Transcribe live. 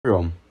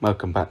Everyone,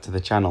 welcome back to the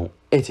channel.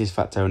 It is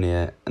Fat Tony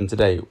here, and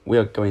today we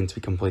are going to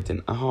be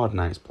completing a Hard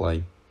Nights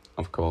play,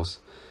 of course,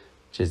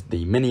 which is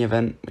the mini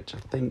event, which I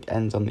think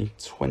ends on the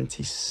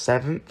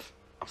 27th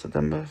of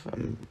September, if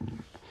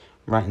I'm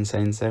right in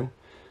saying so.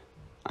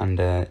 And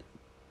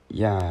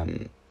yeah,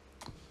 I'm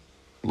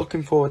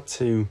looking forward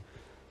to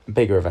a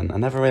bigger event. I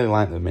never really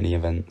liked the mini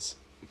events,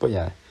 but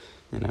yeah,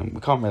 you know,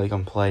 we can't really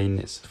complain.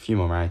 It's a few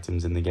more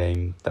items in the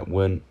game that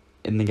weren't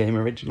in the game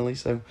originally,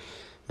 so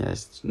yeah,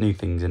 it's new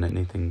things in it,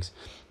 new things.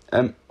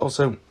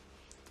 Also,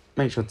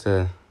 make sure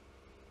to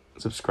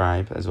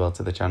subscribe as well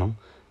to the channel.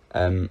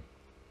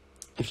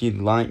 If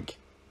you'd like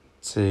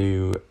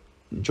to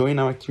join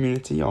our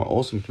community, our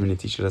awesome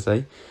community, should I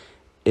say,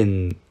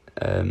 in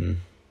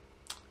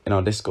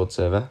our Discord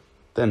server,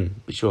 then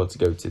be sure to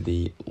go to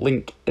the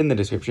link in the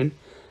description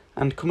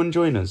and come and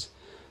join us.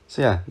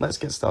 So yeah, let's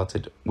get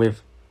started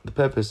with the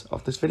purpose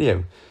of this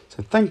video.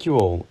 So thank you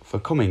all for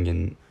coming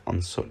in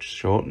on such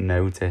short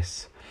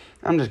notice.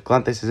 I'm just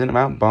glad this isn't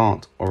about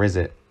Bart, or is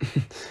it?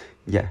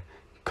 Yeah,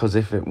 because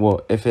if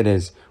it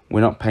is,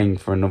 we're not paying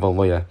for another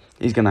lawyer.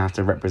 He's going to have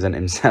to represent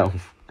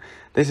himself.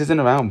 This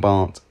isn't about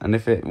Bart, and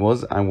if it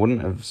was, I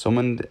wouldn't have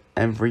summoned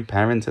every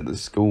parent at the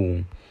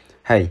school.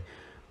 Hey,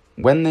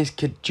 when this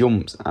kid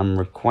jumps, I'm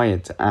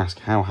required to ask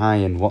how high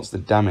and what's the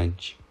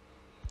damage.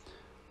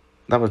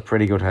 That was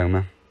pretty good,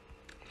 Homer.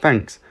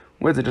 Thanks.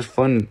 Words are just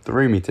flowing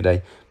through me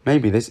today.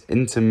 Maybe this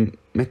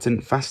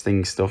intermittent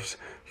fasting stuff's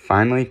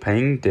finally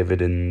paying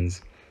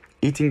dividends.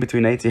 Eating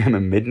between 8 AM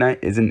and midnight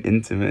isn't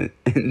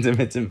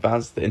intermittent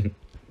fasting.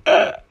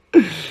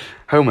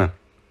 Homer,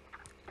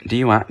 do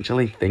you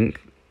actually think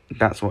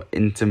that's what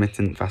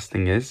intermittent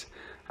fasting is?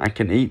 I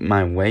can eat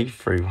my way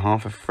through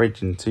half a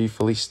fridge and 2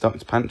 fully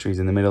stocked pantries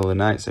in the middle of the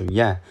night, so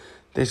yeah,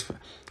 this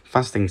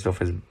fasting stuff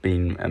has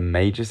been a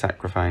major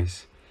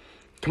sacrifice.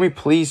 Can we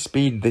please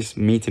speed this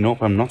meeting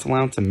up? I'm not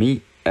allowed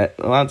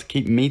to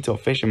keep meat or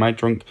fish in my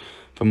trunk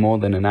for more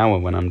than an hour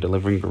when I'm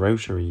delivering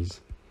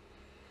groceries.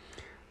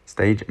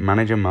 Stage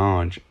Manager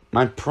Marge.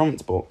 My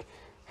prompt book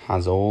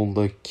has all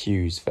the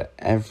cues for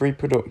every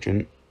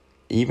production,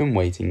 even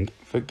waiting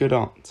for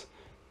Godot.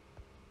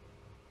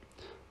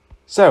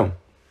 So,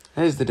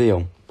 here's the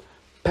deal.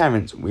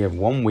 Parents, we have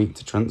 1 week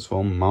to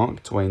transform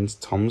Mark Twain's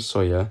Tom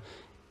Sawyer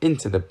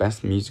into the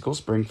best musical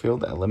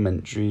Springfield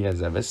Elementary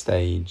has ever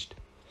staged.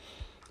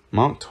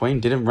 Mark Twain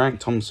didn't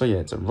write Tom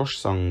Sawyer, it's a Rush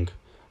song.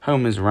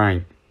 Homer's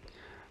right.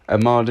 A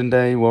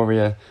modern-day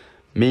warrior,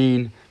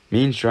 mean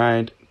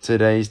stride,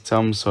 today's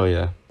Tom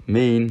Sawyer.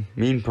 Mean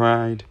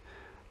pride.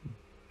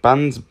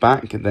 Band's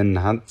back, then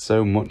had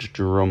so much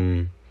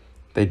drum.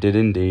 They did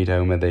indeed,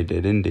 Homer, they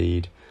did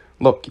indeed.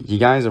 Look, you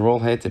guys are all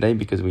here today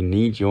because we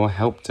need your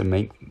help to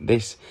make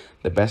this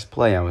the best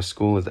play our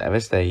school has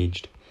ever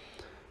staged.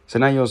 So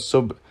now you're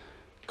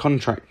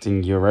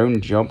subcontracting your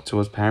own job to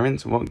us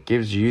parents? What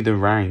gives you the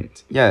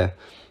right? Yeah,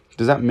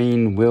 does that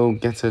mean we'll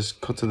get a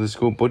cut of the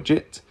school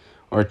budget?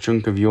 Or a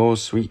chunk of your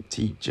sweet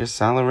teacher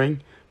salary?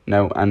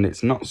 No, and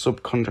it's not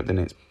subcontracting,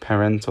 it's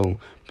parental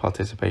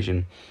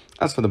participation.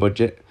 As for the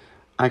budget,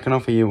 I can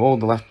offer you all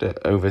the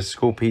leftover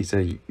school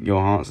pizza your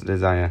heart's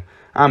desire.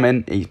 I'm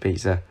in, eat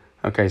pizza.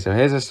 Okay, so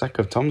here's a stack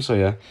of Tom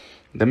Sawyer,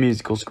 the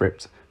musical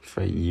script,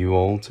 for you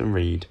all to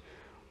read.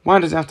 Why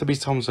does it have to be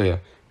Tom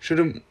Sawyer?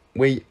 Shouldn't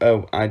we,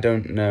 I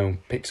don't know,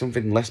 pick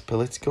something less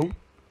political?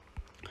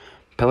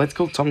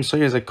 Political? Tom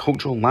Sawyer is a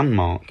cultural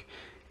landmark.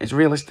 Its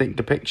realistic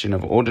depiction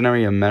of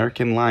ordinary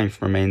American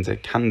life remains a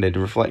candid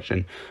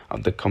reflection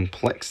of the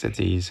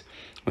complexities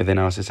within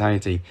our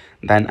society,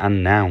 then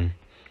and now.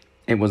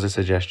 It was a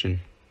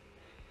suggestion.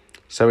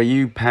 So are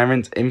you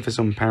parents in for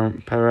some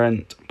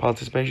parent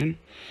participation?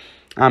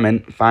 I'm in.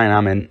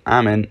 Fine,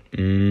 I'm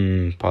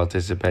in.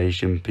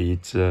 Participation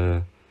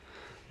pizza.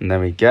 And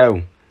there we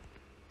go.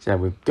 So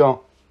we've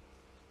got,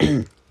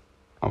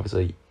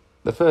 obviously,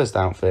 the first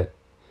outfit.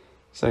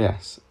 So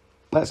yes,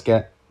 let's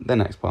get the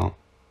next part.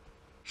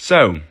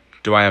 So,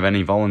 do I have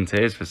any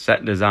volunteers for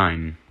set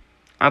design?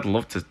 I'd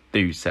love to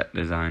do set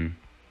design.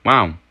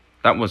 Wow,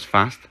 that was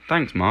fast.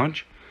 Thanks,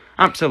 Marge.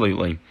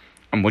 Absolutely.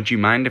 And would you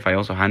mind if I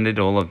also handled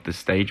all of the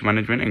stage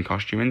management and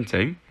costuming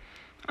too?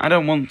 I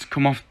don't want to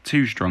come off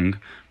too strong,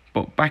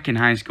 but back in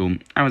high school,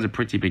 I was a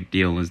pretty big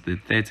deal as the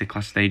theatre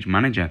class stage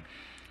manager.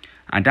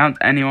 I doubt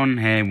anyone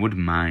here would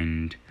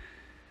mind.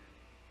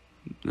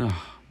 Ugh,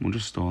 we'll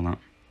just store that.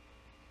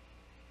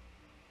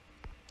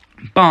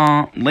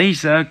 Bart,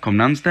 Lisa, come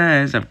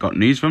downstairs. I've got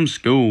news from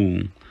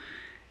school.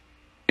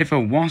 If a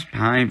wasp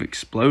hive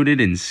exploded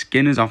in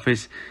Skinner's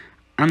office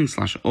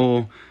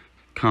and/or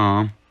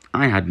car,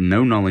 I had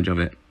no knowledge of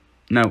it.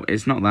 No,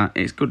 it's not that.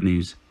 It's good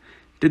news.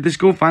 Did the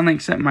school finally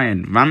accept my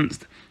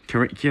advanced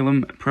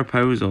curriculum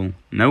proposal?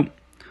 Nope.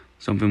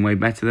 Something way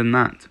better than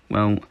that.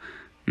 Well,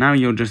 now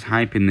you're just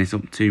hyping this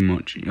up too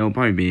much. It'll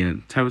probably be a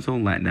total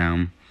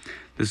letdown.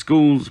 The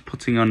school's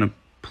putting on a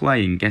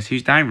play and guess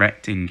who's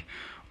directing?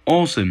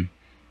 Awesome.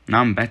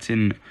 Now I'm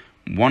betting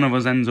one of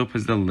us ends up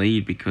as the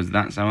lead because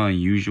that's our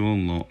usual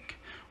luck.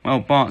 Well,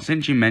 Bart,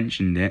 since you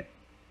mentioned it.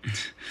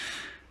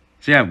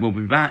 So yeah, we'll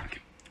be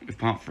back with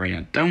part 3.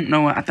 I don't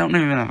know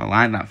even if I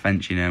like that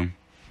fence, you know.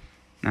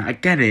 Now, I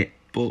get it,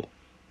 but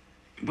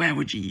where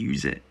would you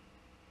use it?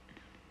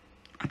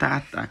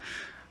 I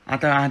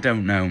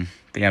don't know.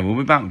 But yeah, we'll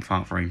be back with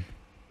part 3.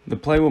 The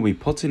play we'll be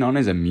putting on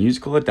is a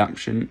musical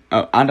adaptation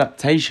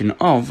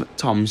of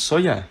Tom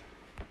Sawyer.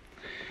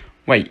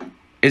 Wait,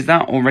 is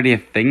that already a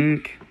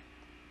thing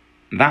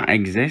that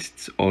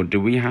exists? Or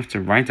do we have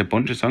to write a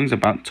bunch of songs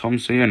about Tom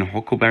Sawyer and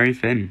Huckleberry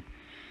Finn?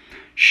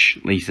 Shh,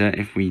 Lisa,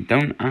 if we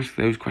don't ask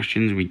those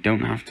questions, we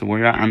don't have to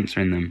worry about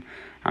answering them.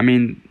 I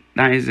mean,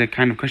 that is a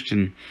kind of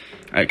question,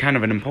 kind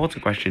of an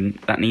important question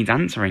that needs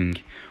answering.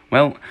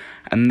 Well,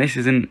 and this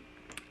isn't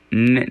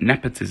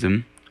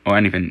nepotism or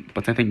anything,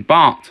 but I think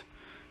Bart.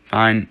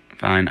 Fine,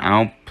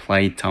 I'll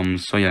play Tom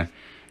Sawyer.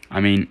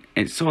 I mean,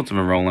 it's sort of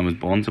a role I was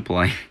born to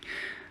play.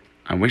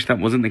 I wish that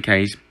wasn't the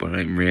case, but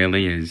it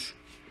really is.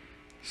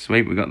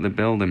 Sweet, we got the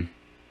building.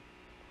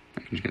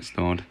 That can just get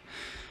stored.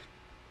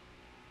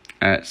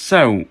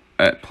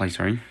 Play,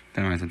 sorry.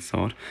 Don't know I said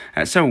stored.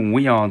 So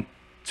we are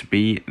to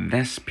be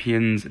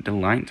thespians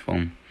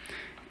delightful.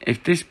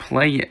 If this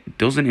play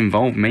doesn't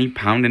involve me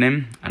pounding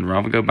him, I'd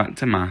rather go back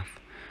to math.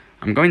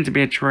 I'm going to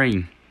be a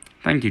tree.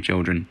 Thank you,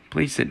 children.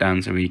 Please sit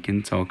down so we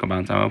can talk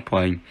about our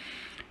play.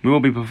 We will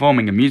be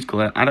performing a musical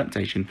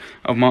adaptation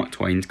of Mark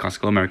Twain's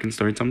classical American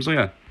story, Tom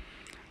Sawyer.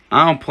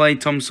 I'll play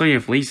Tom Sawyer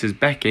if Lisa's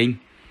Becky.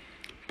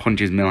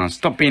 Punches Millhouse.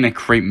 Stop being a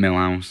creep,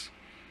 Millhouse.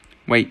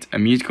 Wait, a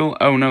musical?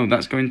 Oh no,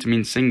 that's going to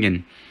mean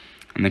singing.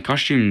 And the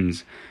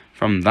costumes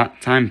from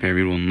that time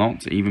period will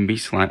not even be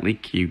slightly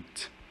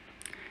cute.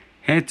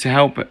 Here to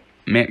help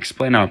me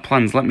explain our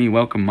plans, let me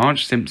welcome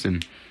Marge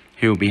Simpson,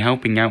 who will be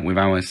helping out with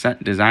our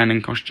set design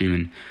and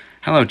costuming.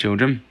 Hello,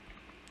 children.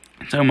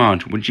 So,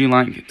 Marge, would you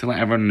like to let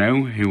everyone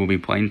know who will be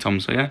playing Tom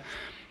Sawyer?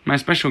 My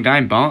special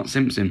guy, Bart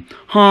Simpson.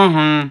 Ha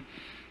ha.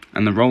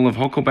 And the role of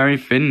Huckleberry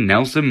Finn,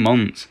 Nelson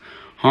Muntz.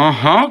 Ha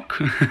ha.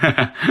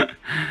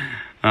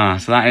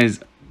 So that is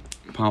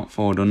part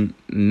 4 done.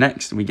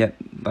 Next, we get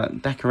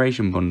that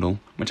decoration bundle,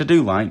 which I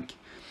do like.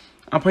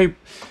 I'll probably...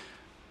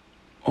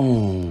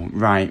 Oh,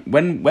 right.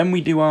 When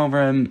we do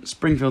our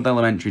Springfield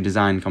Elementary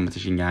design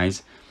competition,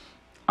 guys,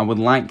 I would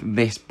like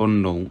this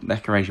bundle,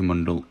 decoration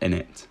bundle, in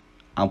it.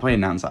 I'll probably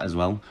announce that as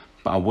well,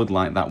 but I would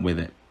like that with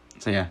it.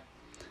 So yeah,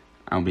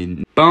 I'll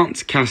be...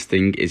 Bart's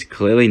casting is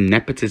clearly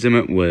nepotism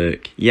at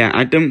work. Yeah,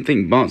 I don't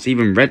think Bart's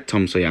even read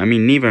Tom Sawyer. I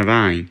mean, neither have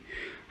I.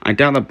 I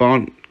doubt that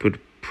Bart could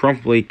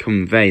properly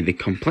convey the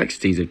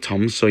complexities of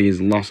Tom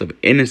Sawyer's loss of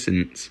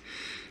innocence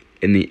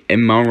in the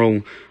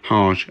immoral,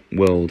 harsh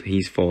world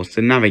he's forced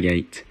to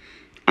navigate.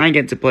 I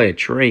get to play a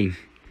tree.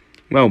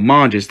 Well,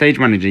 Marge, as stage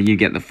manager, you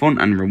get the fun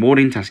and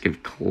rewarding task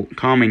of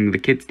calming the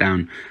kids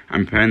down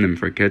and preparing them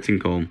for a curtain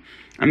call.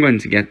 I'm going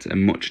to get a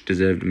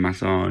much-deserved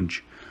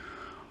massage.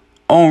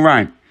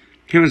 Alright,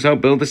 who wants to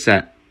help build the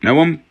set? No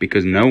one?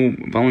 Because no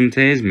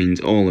volunteers means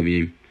all of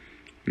you.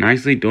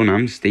 Nicely done,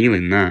 I'm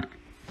stealing that.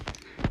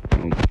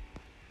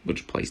 We'll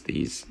just place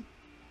these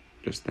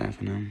just there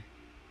for now.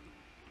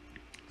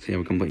 So yeah,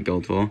 we're complete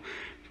gold 4.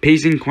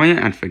 Peace and quiet,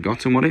 I'd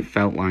forgotten what it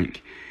felt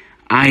like.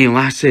 Aye,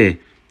 lassie,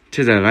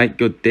 'tis a right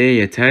good day,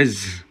 it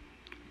is.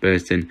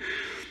 Burst in.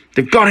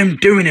 They've got him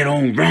doing it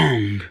all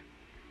wrong.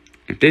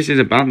 If this is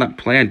about that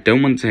play, I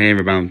don't want to hear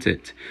about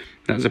it.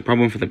 That's a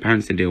problem for the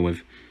parents to deal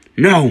with.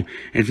 No,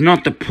 it's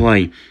not the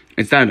play.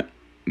 It's that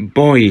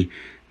boy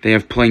they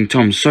have playing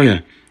Tom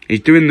Sawyer.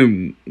 He's doing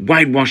the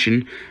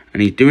whitewashing,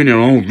 and he's doing it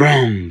all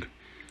wrong.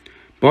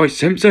 Boy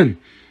Simpson,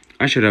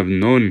 I should have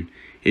known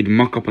he'd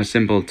muck up a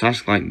simple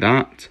task like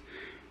that.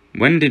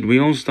 When did we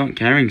all start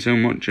caring so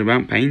much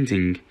about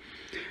painting?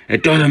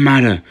 It doesn't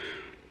matter.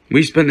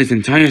 We spent this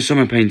entire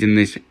summer painting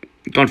this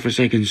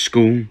godforsaken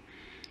school.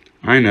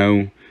 I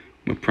know.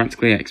 We're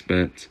practically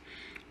experts.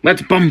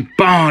 Let's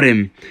bombard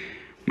him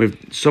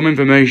with some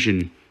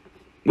information.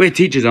 We're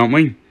teachers, aren't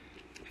we?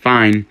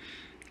 Fine.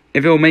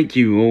 If it'll make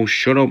you all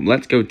shut up,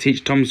 let's go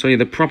teach Tom Sawyer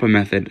the proper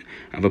method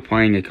of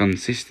applying a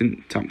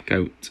consistent top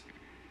coat.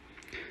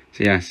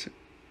 So yes,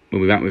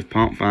 we'll be back with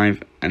part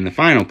 5 and the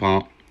final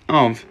part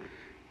of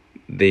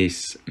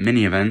this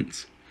mini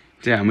event.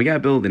 So yeah, and we get a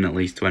building at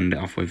least to end it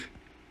off with.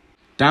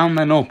 Down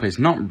then up, it's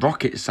not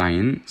rocket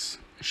science.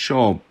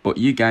 Sure, but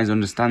you guys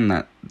understand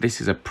that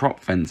this is a prop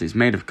fence. It's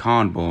made of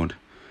cardboard.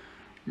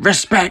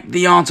 Respect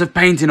the art of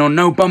painting or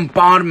no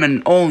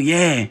bombardment all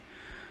year.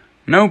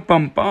 No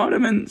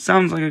bombardment?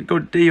 Sounds like a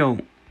good deal.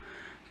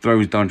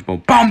 Throws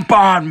dodgeball.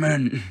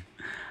 Bombardment!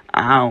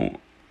 Ow.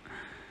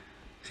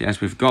 So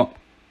yes, we've got...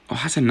 Oh,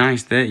 that's a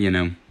nice 30, you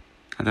know.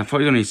 I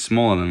thought it was only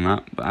smaller than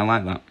that, but I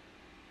like that.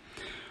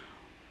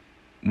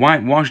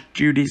 Whitewash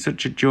Judy,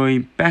 such a joy.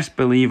 Best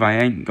believe I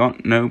ain't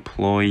got no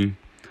ploy.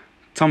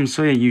 Tom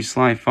Sawyer, you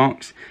sly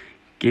fox,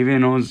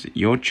 giving us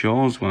your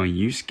chores while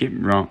you skip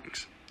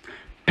rocks.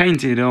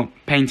 Paint it up,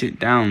 paint it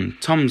down.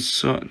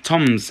 Tom's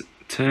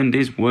turned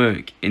his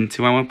work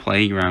into our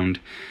playground.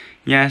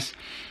 Yes,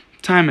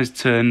 time has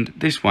turned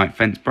this white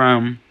fence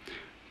brown,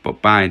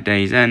 but by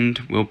day's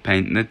end we'll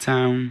paint the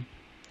town.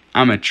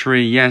 I'm a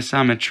tree, yes,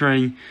 I'm a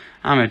tree.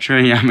 I'm a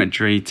tree, I'm a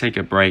tree. Take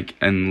a break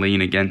and lean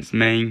against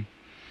me.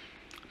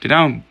 Did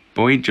our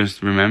boy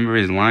just remember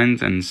his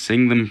lines and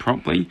sing them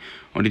properly?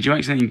 Or did you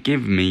accidentally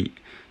give me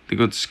the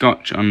good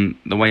scotch on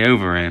the way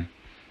over here?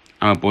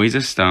 Our boy's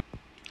a star.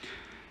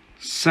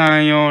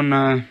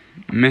 Sayonara,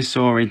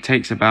 Missouri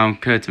takes a bow,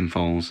 curtain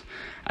falls.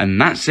 And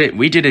that's it,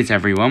 we did it,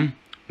 everyone.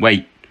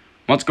 Wait,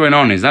 what's going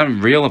on? Is that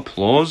real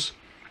applause?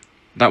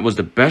 That was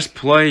the best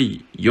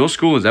play your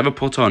school has ever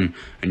put on,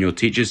 and your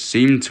teachers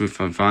seem to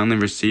have finally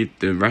received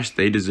the rest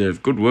they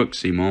deserve. Good work,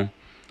 Seymour.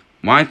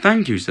 Why,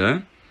 thank you,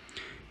 sir.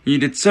 You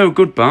did so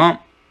good, Bart.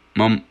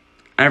 Mum,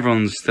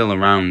 everyone's still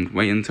around.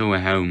 Wait until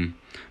we're home.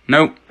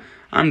 Nope,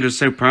 I'm just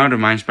so proud of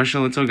my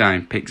special little guy.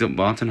 Picks up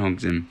Bart and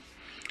hugs him.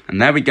 And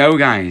there we go,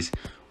 guys.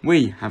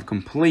 We have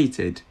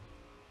completed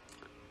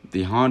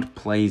the Hard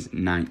Plays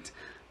Night.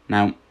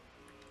 Now,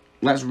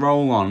 let's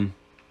roll on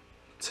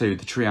to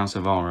the Treehouse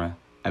of Horror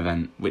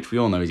event, which we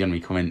all know is going to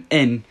be coming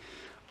in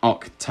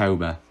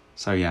October.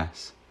 So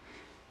yes,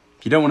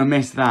 if you don't want to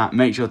miss that,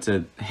 make sure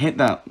to hit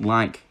that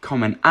like,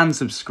 comment and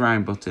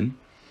subscribe button.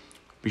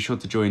 Be sure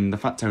to join the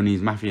Fat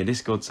Tony's Mafia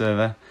Discord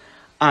server,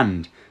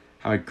 and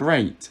have a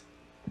great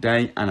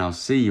day, and I'll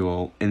see you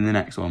all in the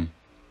next one.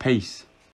 Peace.